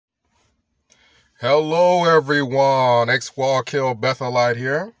Hello, everyone. X-Wall-Kill Bethelite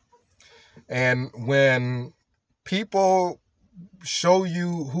here. And when people show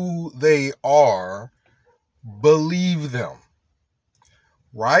you who they are, believe them.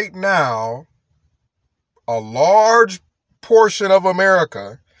 Right now, a large portion of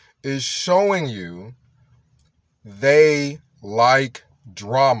America is showing you they like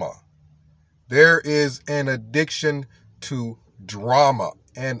drama. There is an addiction to drama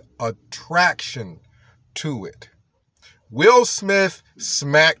and attraction to it. Will Smith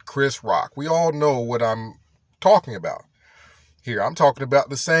smacked Chris Rock. We all know what I'm talking about here. I'm talking about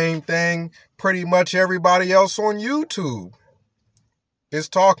the same thing pretty much everybody else on YouTube is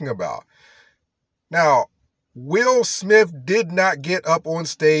talking about. Now, Will Smith did not get up on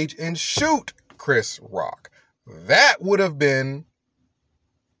stage and shoot Chris Rock. That would have been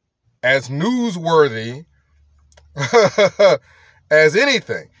as newsworthy as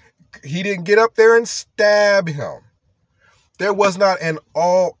anything. He didn't get up there and stab him. There was not an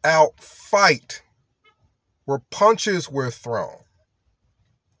all-out fight where punches were thrown.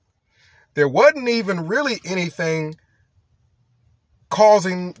 There wasn't even really anything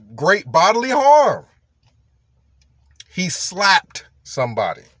causing great bodily harm. He slapped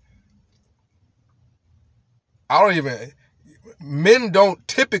somebody. Men don't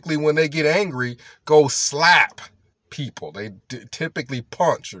typically, when they get angry, go slap people. They typically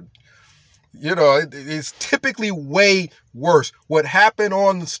punch or, it's typically way worse. What happened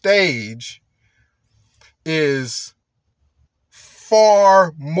on the stage is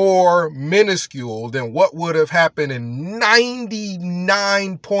far more minuscule than what would have happened in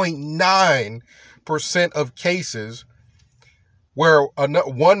 99.9% of cases where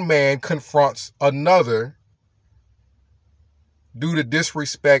one man confronts another due to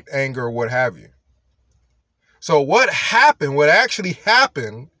disrespect, anger, or what have you. So what actually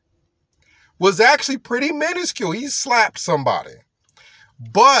happened was actually pretty minuscule. He slapped somebody.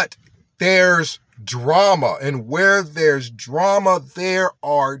 But there's drama. And where there's drama, there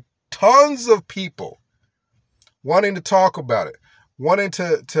are tons of people wanting to talk about it, wanting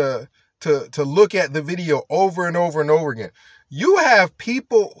to look at the video over and over and over again. You have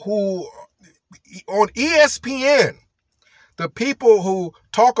people who, on ESPN, the people who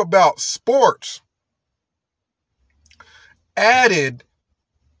talk about sports, added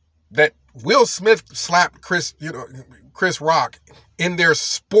that Will Smith slapped Chris Rock in their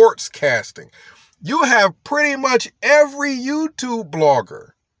sports casting. You have pretty much every YouTube blogger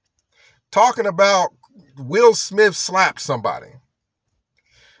talking about Will Smith slapped somebody.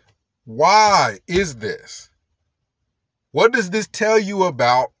 Why is this? What does this tell you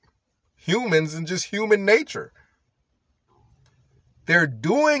about humans and just human nature? They're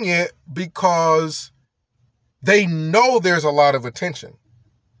doing it because they know there's a lot of attention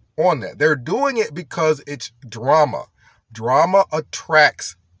on that. They're doing it because it's drama. Drama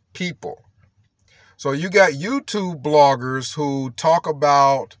attracts people. So you got YouTube bloggers who talk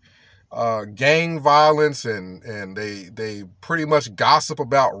about gang violence and they pretty much gossip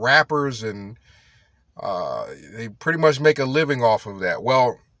about rappers and they pretty much make a living off of that.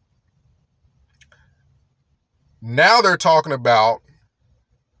 Well, now they're talking about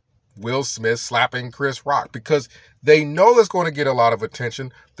Will Smith slapping Chris Rock because they know it's going to get a lot of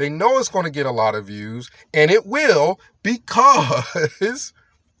attention. They know it's going to get a lot of views, and it will because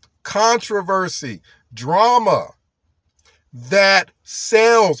controversy, drama, that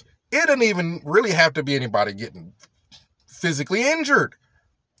sells. It doesn't even really have to be anybody getting physically injured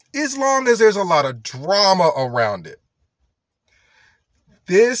as long as there's a lot of drama around it.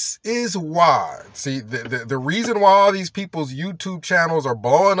 This is why, the reason why all these people's YouTube channels are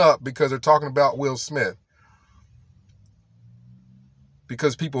blowing up because they're talking about Will Smith.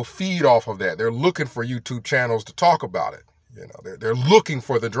 Because people feed off of that. They're looking for YouTube channels to talk about it. They're looking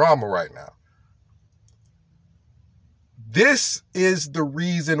for the drama right now. This is the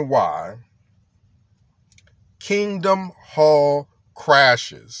reason why Kingdom Hall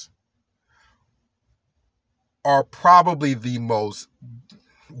crashes are probably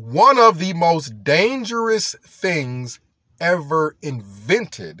one of the most dangerous things ever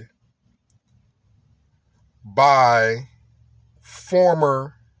invented by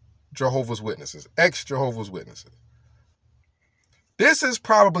former Jehovah's Witnesses, ex-Jehovah's Witnesses. This is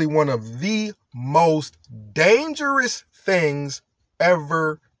probably one of the most dangerous things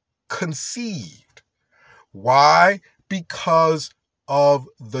ever conceived. Why? Because of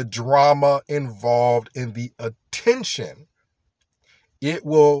the drama involved in the attention it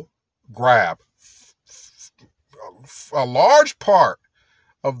will grab. A large part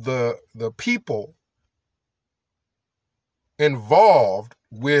of the people involved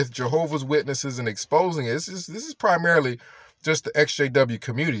with Jehovah's Witnesses and exposing it. This is primarily just the XJW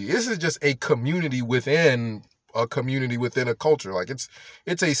community. This is just a community within a culture. Like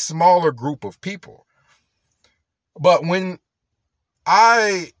it's a smaller group of people. But when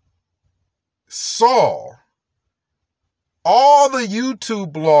I saw all the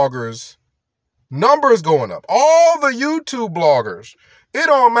YouTube bloggers numbers going up, all the YouTube bloggers, it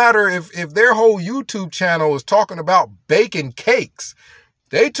don't matter if their whole YouTube channel is talking about baking cakes.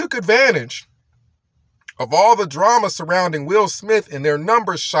 They took advantage of all the drama surrounding Will Smith and their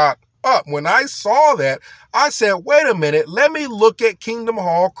numbers shot up. When I saw that, I said, wait a minute, let me look at Kingdom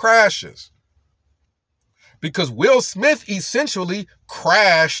Hall crashes. Because Will Smith essentially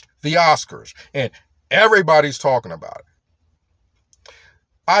crashed the Oscars and everybody's talking about it.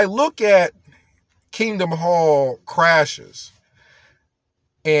 I look at Kingdom Hall crashes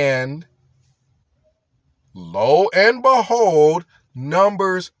and lo and behold,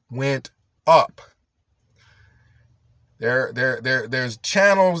 numbers went up. There's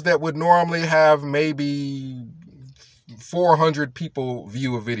channels that would normally have maybe 400 people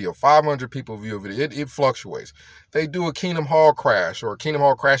view a video, 500 people view a video. It fluctuates. They do a Kingdom Hall crash or Kingdom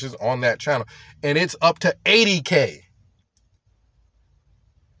Hall crashes on that channel, and it's up to 80K.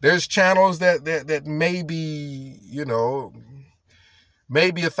 There's channels that maybe,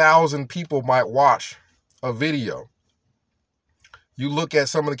 maybe 1,000 people might watch a video. You look at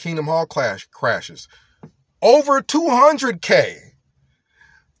some of the Kingdom Hall crashes, over 200K.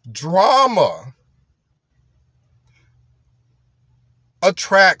 Drama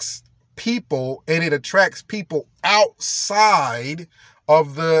attracts people, and it attracts people outside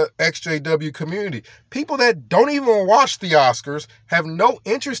of the XJW community. People that don't even watch the Oscars, have no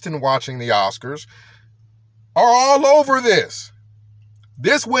interest in watching the Oscars, are all over this.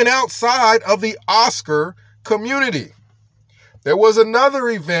 This went outside of the Oscar community. There was another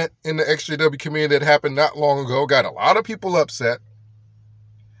event in the XJW community that happened not long ago, got a lot of people upset,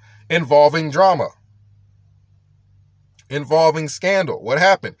 involving drama, involving scandal. What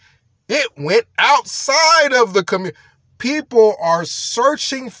happened? It went outside of the community. People are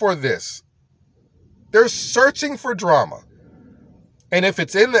searching for this. They're searching for drama. And if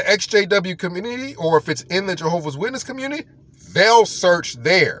it's in the XJW community or if it's in the Jehovah's Witness community, they'll search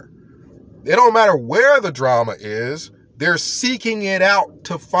there. It don't matter where the drama is. They're seeking it out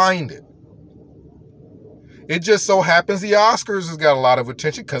to find it. It just so happens the Oscars has got a lot of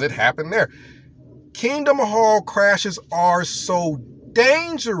attention because it happened there. Kingdom Hall crashes are so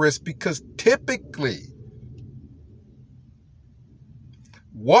dangerous because typically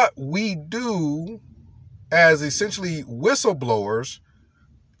what we do as essentially whistleblowers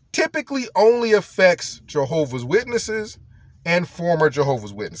typically only affects Jehovah's Witnesses and former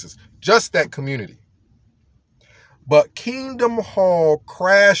Jehovah's Witnesses, just that community. But Kingdom Hall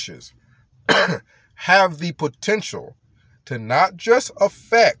crashes have the potential to not just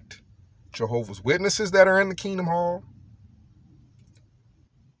affect Jehovah's Witnesses that are in the Kingdom Hall,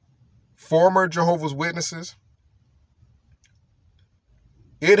 former Jehovah's Witnesses.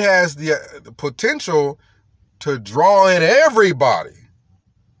 It has the potential to draw in everybody.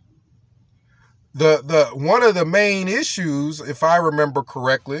 The one of the main issues, if I remember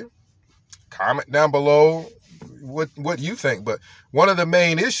correctly, comment down below what you think, but one of the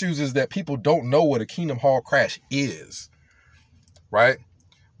main issues is that people don't know what a Kingdom Hall crash is, right?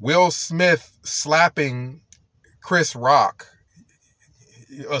 Will Smith slapping Chris Rock,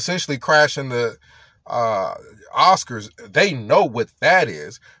 essentially crashing the Oscars, they know what that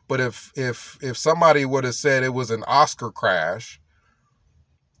is. But if somebody would have said it was an Oscar crash,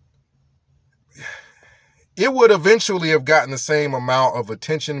 it would eventually have gotten the same amount of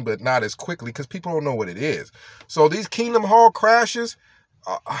attention, but not as quickly because people don't know what it is. So these Kingdom Hall crashes,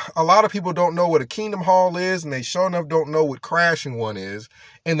 a lot of people don't know what a Kingdom Hall is, and they sure enough don't know what crashing one is,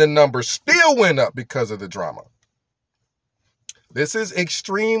 and the numbers still went up because of the drama. This is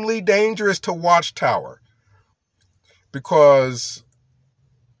extremely dangerous to Watchtower because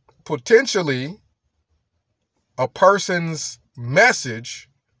potentially a person's message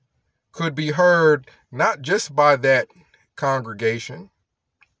could be heard not just by that congregation,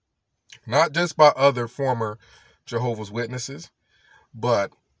 not just by other former Jehovah's Witnesses,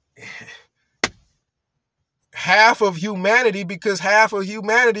 but half of humanity, because half of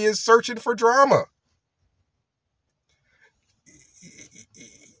humanity is searching for drama.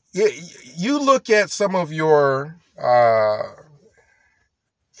 You look at some of your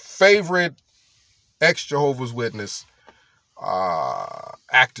favorite ex-Jehovah's Witness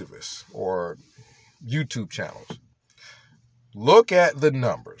activists or YouTube channels. Look at the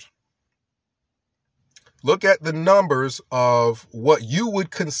numbers. Look at the numbers of what you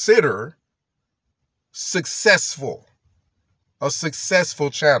would consider successful, a successful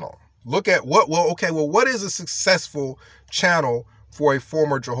channel. Look at what is a successful channel for a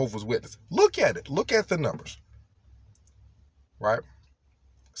former Jehovah's Witness? Look at it. Look at the numbers, right?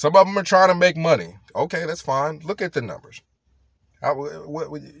 Some of them are trying to make money. Okay, that's fine. Look at the numbers.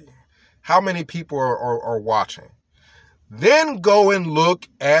 How many people are watching? Then go and look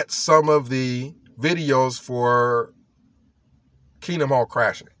at some of the videos for Kingdom Hall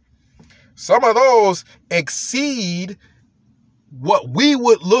crashing. Some of those exceed what we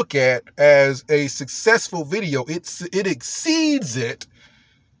would look at as a successful video. It exceeds it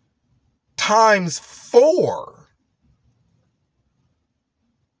times 4.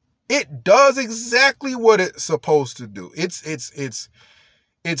 It does exactly what it's supposed to do. It's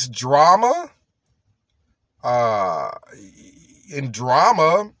drama. In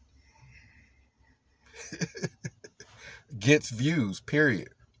drama gets views, period.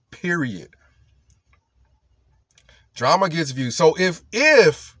 Drama gets views. So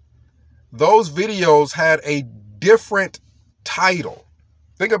if those videos had a different title,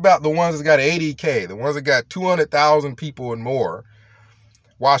 think about the ones that got 80K, the ones that got 200,000 people and more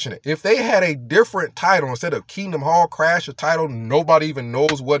watching it. If they had a different title, instead of Kingdom Hall Crash, a title nobody even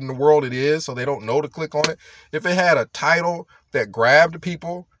knows what in the world it is, so they don't know to click on it. If it had a title that grabbed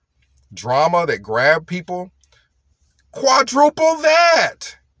people, drama that grabbed people, quadruple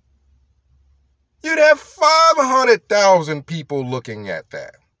that. You'd have 500,000 people looking at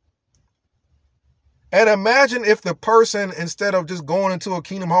that. And imagine if the person, instead of just going into a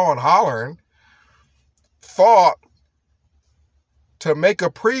Kingdom Hall and hollering, thought to make a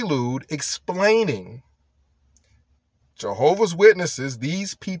prelude explaining, Jehovah's Witnesses,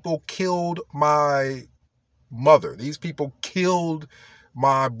 these people killed my mother. These people killed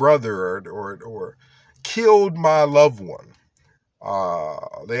my brother or killed my loved one.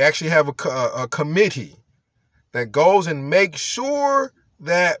 They actually have a committee that goes and makes sure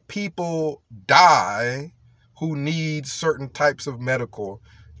that people die who need certain types of medical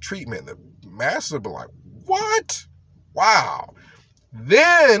treatment. The masses will be like, what? Wow.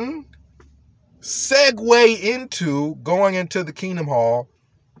 Then segue into going into the Kingdom Hall,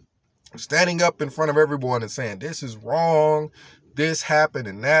 standing up in front of everyone and saying, this is wrong, this happened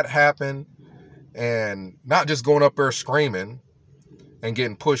and that happened, and not just going up there screaming and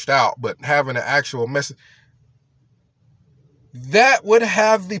getting pushed out, but having an actual message. That would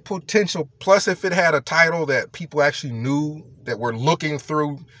have the potential, plus if it had a title that people actually knew, that were looking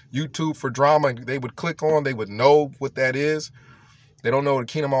through YouTube for drama, they would click on, they would know what that is. They don't know what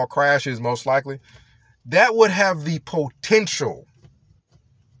Kingdom Hall Crash is, most likely. That would have the potential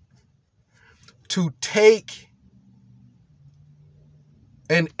to take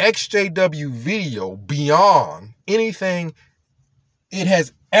an XJW video beyond anything it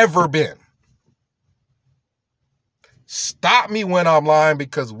has ever been. Stop me when I'm lying,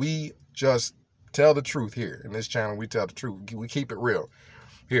 because we just tell the truth here. In this channel, we tell the truth. We keep it real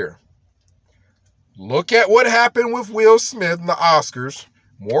here. Look at what happened with Will Smith and the Oscars.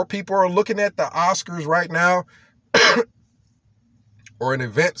 More people are looking at the Oscars right now or an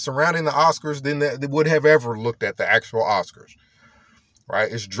event surrounding the Oscars than they would have ever looked at the actual Oscars.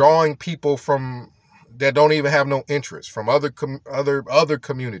 Right? It's drawing people from that don't even have no interest, from other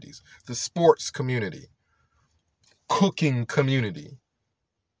communities, the sports community, cooking community.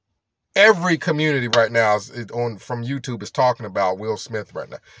 Every community right now from YouTube is talking about Will Smith right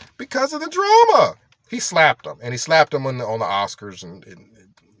now because of the drama. He slapped him, and he slapped him on the Oscars, and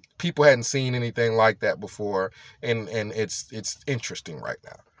people hadn't seen anything like that before, and it's interesting right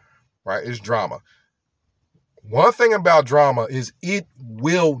now, right? It's drama. One thing about drama is it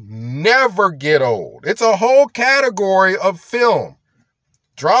will never get old. It's a whole category of film.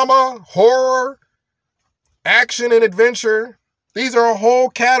 Drama, horror, action and adventure. These are whole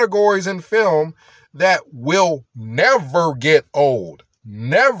categories in film that will never get old.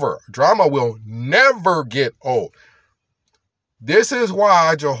 Never. Drama will never get old. This is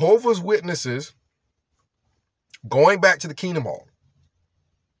why Jehovah's Witnesses, going back to the Kingdom Hall,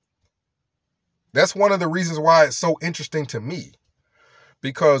 that's one of the reasons why it's so interesting to me.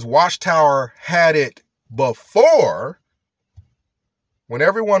 Because Watchtower had it before. When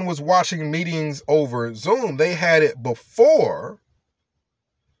everyone was watching meetings over Zoom, they had it before.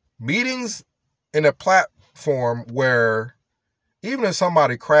 Meetings in a platform where even if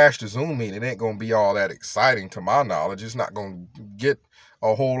somebody crashed a Zoom meeting, it ain't going to be all that exciting to my knowledge. It's not going to get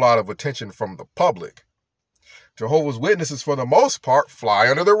a whole lot of attention from the public. Jehovah's Witnesses, for the most part, fly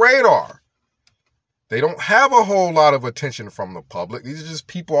under the radar. They don't have a whole lot of attention from the public. These are just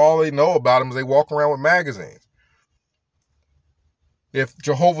people, all they know about them is they walk around with magazines. If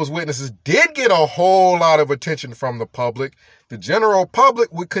Jehovah's Witnesses did get a whole lot of attention from the public, the general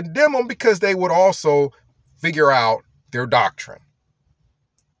public would condemn them because they would also figure out their doctrine.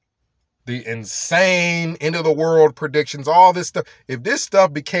 The insane end of the world predictions, all this stuff. If this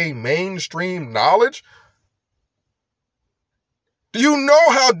stuff became mainstream knowledge, do you know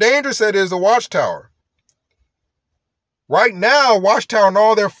how dangerous that is, the Watchtower? Right now, Watchtower and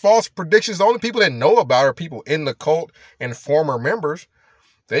all their false predictions, the only people that know about are people in the cult and former members.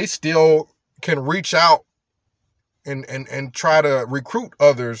 They still can reach out and try to recruit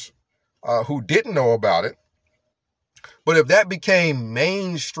others who didn't know about it. But if that became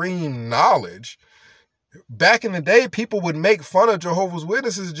mainstream knowledge, back in the day, people would make fun of Jehovah's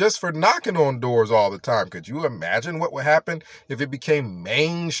Witnesses just for knocking on doors all the time. Could you imagine what would happen if it became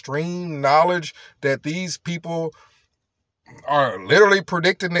mainstream knowledge that these people are literally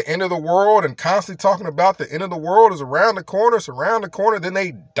predicting the end of the world and constantly talking about the end of the world is around the corner, it's around the corner, then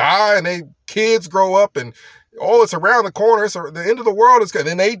they die and they kids grow up and, oh, it's around the corner, it's the end of the world is good.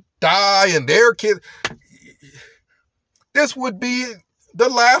 Then they die and their kids. This would be the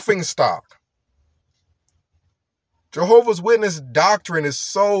laughing stock. Jehovah's Witness doctrine is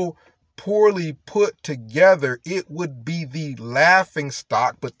so poorly put together, it would be the laughing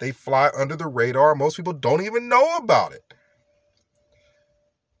stock, but they fly under the radar. Most people don't even know about it.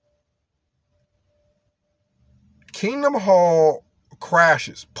 Kingdom Hall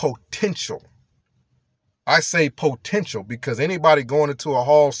crashes, potential. I say potential because anybody going into a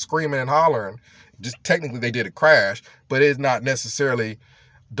hall screaming and hollering, just technically they did a crash, but it's not necessarily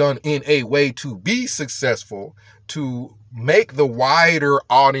done in a way to be successful, to make the wider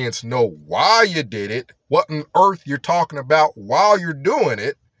audience know why you did it, what on earth you're talking about while you're doing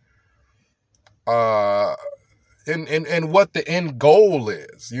it, and what the end goal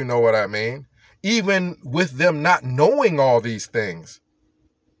is. You know what I mean? Even with them not knowing all these things,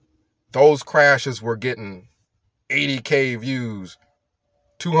 those crashes were getting 80K views,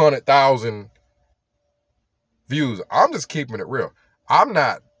 200,000 views. I'm just keeping it real. I'm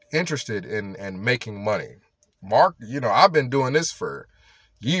not interested in making money. Mark, I've been doing this for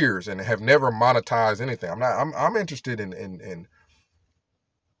years and have never monetized anything. I'm interested in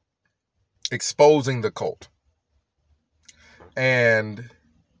exposing the cult. And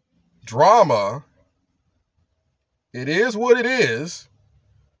drama, it is what it is,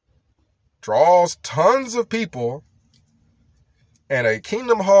 draws tons of people, and a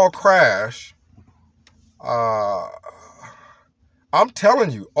Kingdom Hall crash, I'm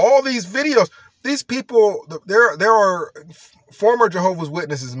telling you, all these videos, these people, there are former Jehovah's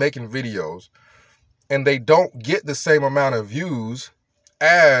Witnesses making videos, and they don't get the same amount of views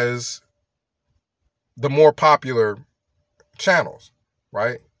as the more popular channels,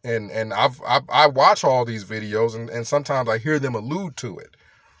 right? And I watch all these videos, and sometimes I hear them allude to it.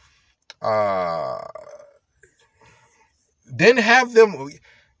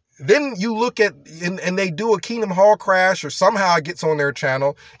 Then you look at, and they do a Kingdom Hall crash, or somehow it gets on their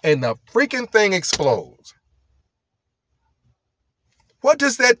channel, and the freaking thing explodes. What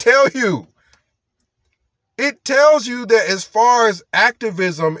does that tell you? It tells you that as far as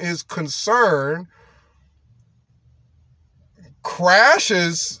activism is concerned,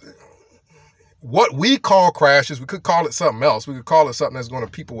 crashes, what we call crashes, we could call it something else. We could call it something that's going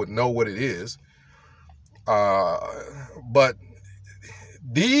to, people would know what it is. But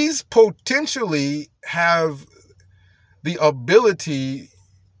these potentially have the ability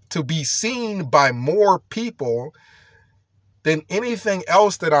to be seen by more people than anything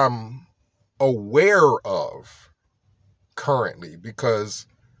else that I'm aware of currently, because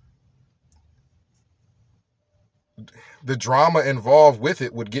the drama involved with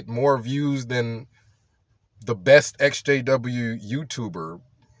it would get more views than the best XJW YouTuber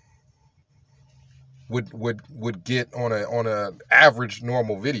would get on a average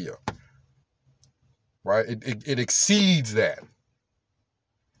normal video, right? It exceeds that.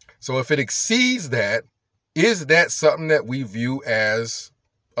 So if it exceeds that, is that something that we view as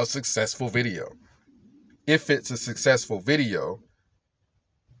a successful video? If it's a successful video,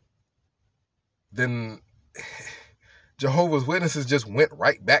 then Jehovah's Witnesses just went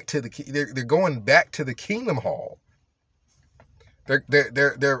right back to they're going back to the Kingdom Hall.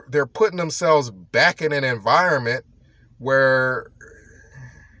 They're putting themselves back in an environment where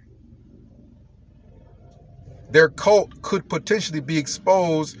their cult could potentially be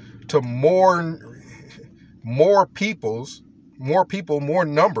exposed to more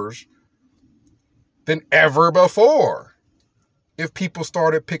numbers than ever before. if people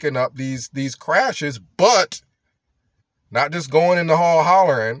started picking up these crashes, but not just going in the hall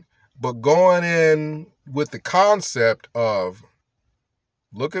hollering, but going in with the concept of,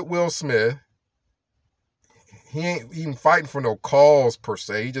 look at Will Smith. He ain't even fighting for no cause per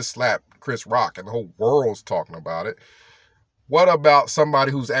se. He just slapped Chris Rock and the whole world's talking about it. What about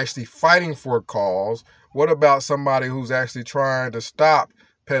somebody who's actually fighting for a cause? What about somebody who's actually trying to stop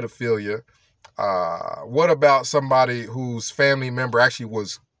pedophilia? What about somebody whose family member actually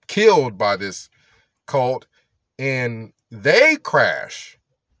was killed by this cult and they crash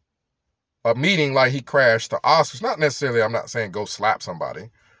a meeting like he crashed the Oscars? Not necessarily, I'm not saying go slap somebody,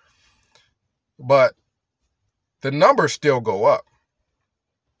 but the numbers still go up.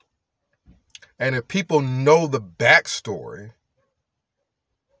 And if people know the backstory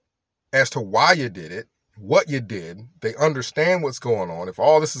as to why you did it, what you did, they understand what's going on. If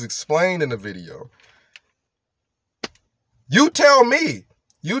all this is explained in the video, you tell me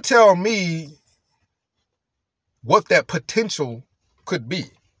what that potential could be.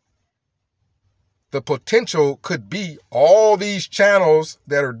 The potential could be all these channels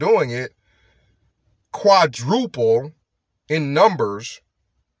that are doing it quadruple in numbers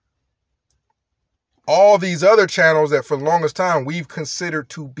all these other channels that for the longest time we've considered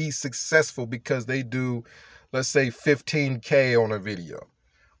to be successful because they do, let's say, 15K on a video,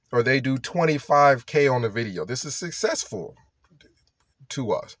 or they do 25K on a video. This is successful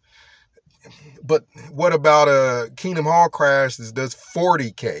to us. But what about a Kingdom Hall crash that does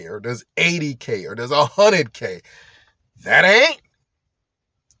 40K or does 80K or does 100K? That ain't.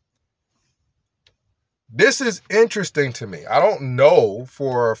 This is interesting to me. I don't know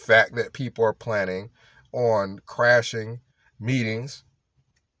for a fact that people are planning on crashing meetings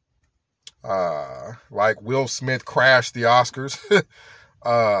like Will Smith crashed the Oscars.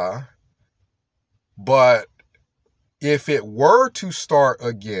 But if it were to start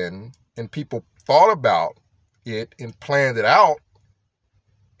again and people thought about it and planned it out,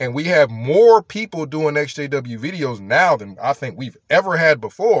 and we have more people doing XJW videos now than I think we've ever had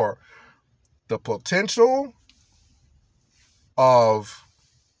before, the potential of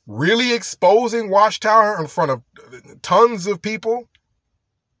really exposing Watchtower in front of tons of people,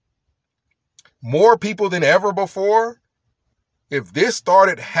 more people than ever before, if this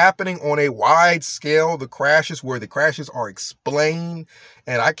started happening on a wide scale, the crashes where the crashes are explained,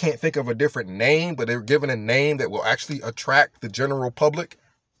 and I can't think of a different name, but they're given a name that will actually attract the general public,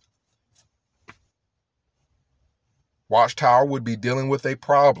 Watchtower would be dealing with a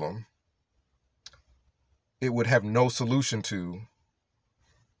problem it would have no solution to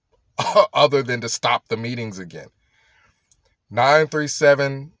other than to stop the meetings again.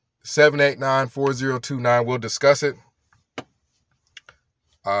 937-789-4029. We'll discuss it.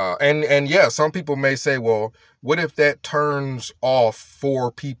 And yeah, some people may say, well, what if that turns off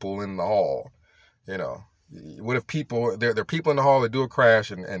 4 people in the hall? You know, what if people, there are people in the hall that do a crash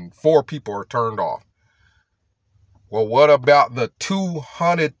and 4 people are turned off? Well, what about the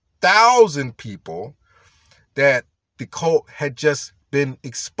 200,000 people that the cult had just been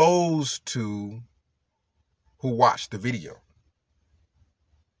exposed to who watched the video?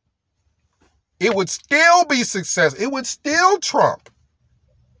 It would still be success. It would still trump.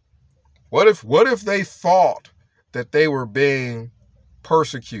 What if they thought that they were being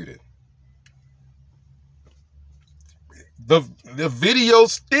persecuted? The video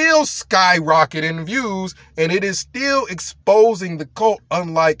still skyrocketed in views, and it is still exposing the cult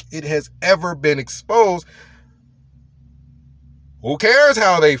unlike it has ever been exposed. Who cares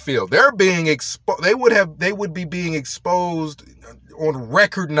how they feel? They're being exposed. They would be being exposed on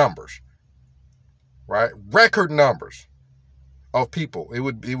record numbers, right? Record numbers of people. It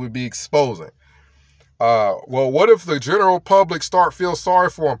would be exposing. Well, what if the general public feel sorry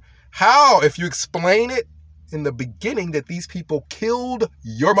for them? How? If you explain it in the beginning that these people killed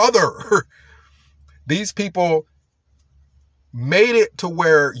your mother. These people made it to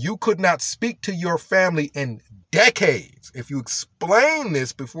where you could not speak to your family in decades. If you explain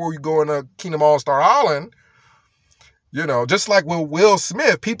this before you go into Kingdom All-Star Island, you know, just like with Will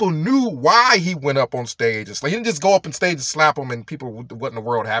Smith, people knew why he went up on stage. He didn't just go up on stage and slap him and people, what in the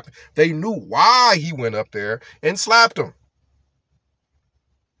world happened? They knew why he went up there and slapped him.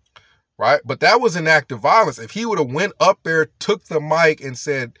 Right? But that was an act of violence. If he would have went up there, took the mic and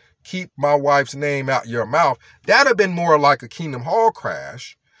said, keep my wife's name out your mouth, that'd have been more like a Kingdom Hall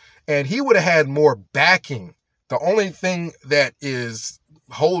crash. And he would have had more backing. The only thing that is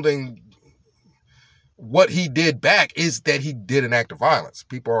holding what he did back is that he did an act of violence.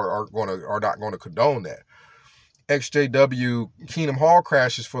 People are not going to condone that. XJW Kingdom Hall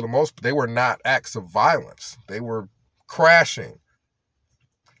crashes, for the most part, they were not acts of violence. They were crashing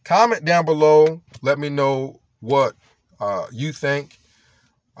Comment down below. Let me know what you think.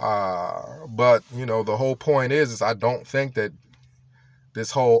 But, you know, the whole point is I don't think that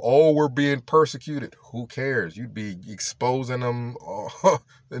this whole, oh, we're being persecuted. Who cares? You'd be exposing them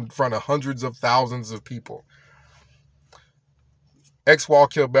in front of hundreds of thousands of people. X Wall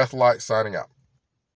Kill Bethelite signing out.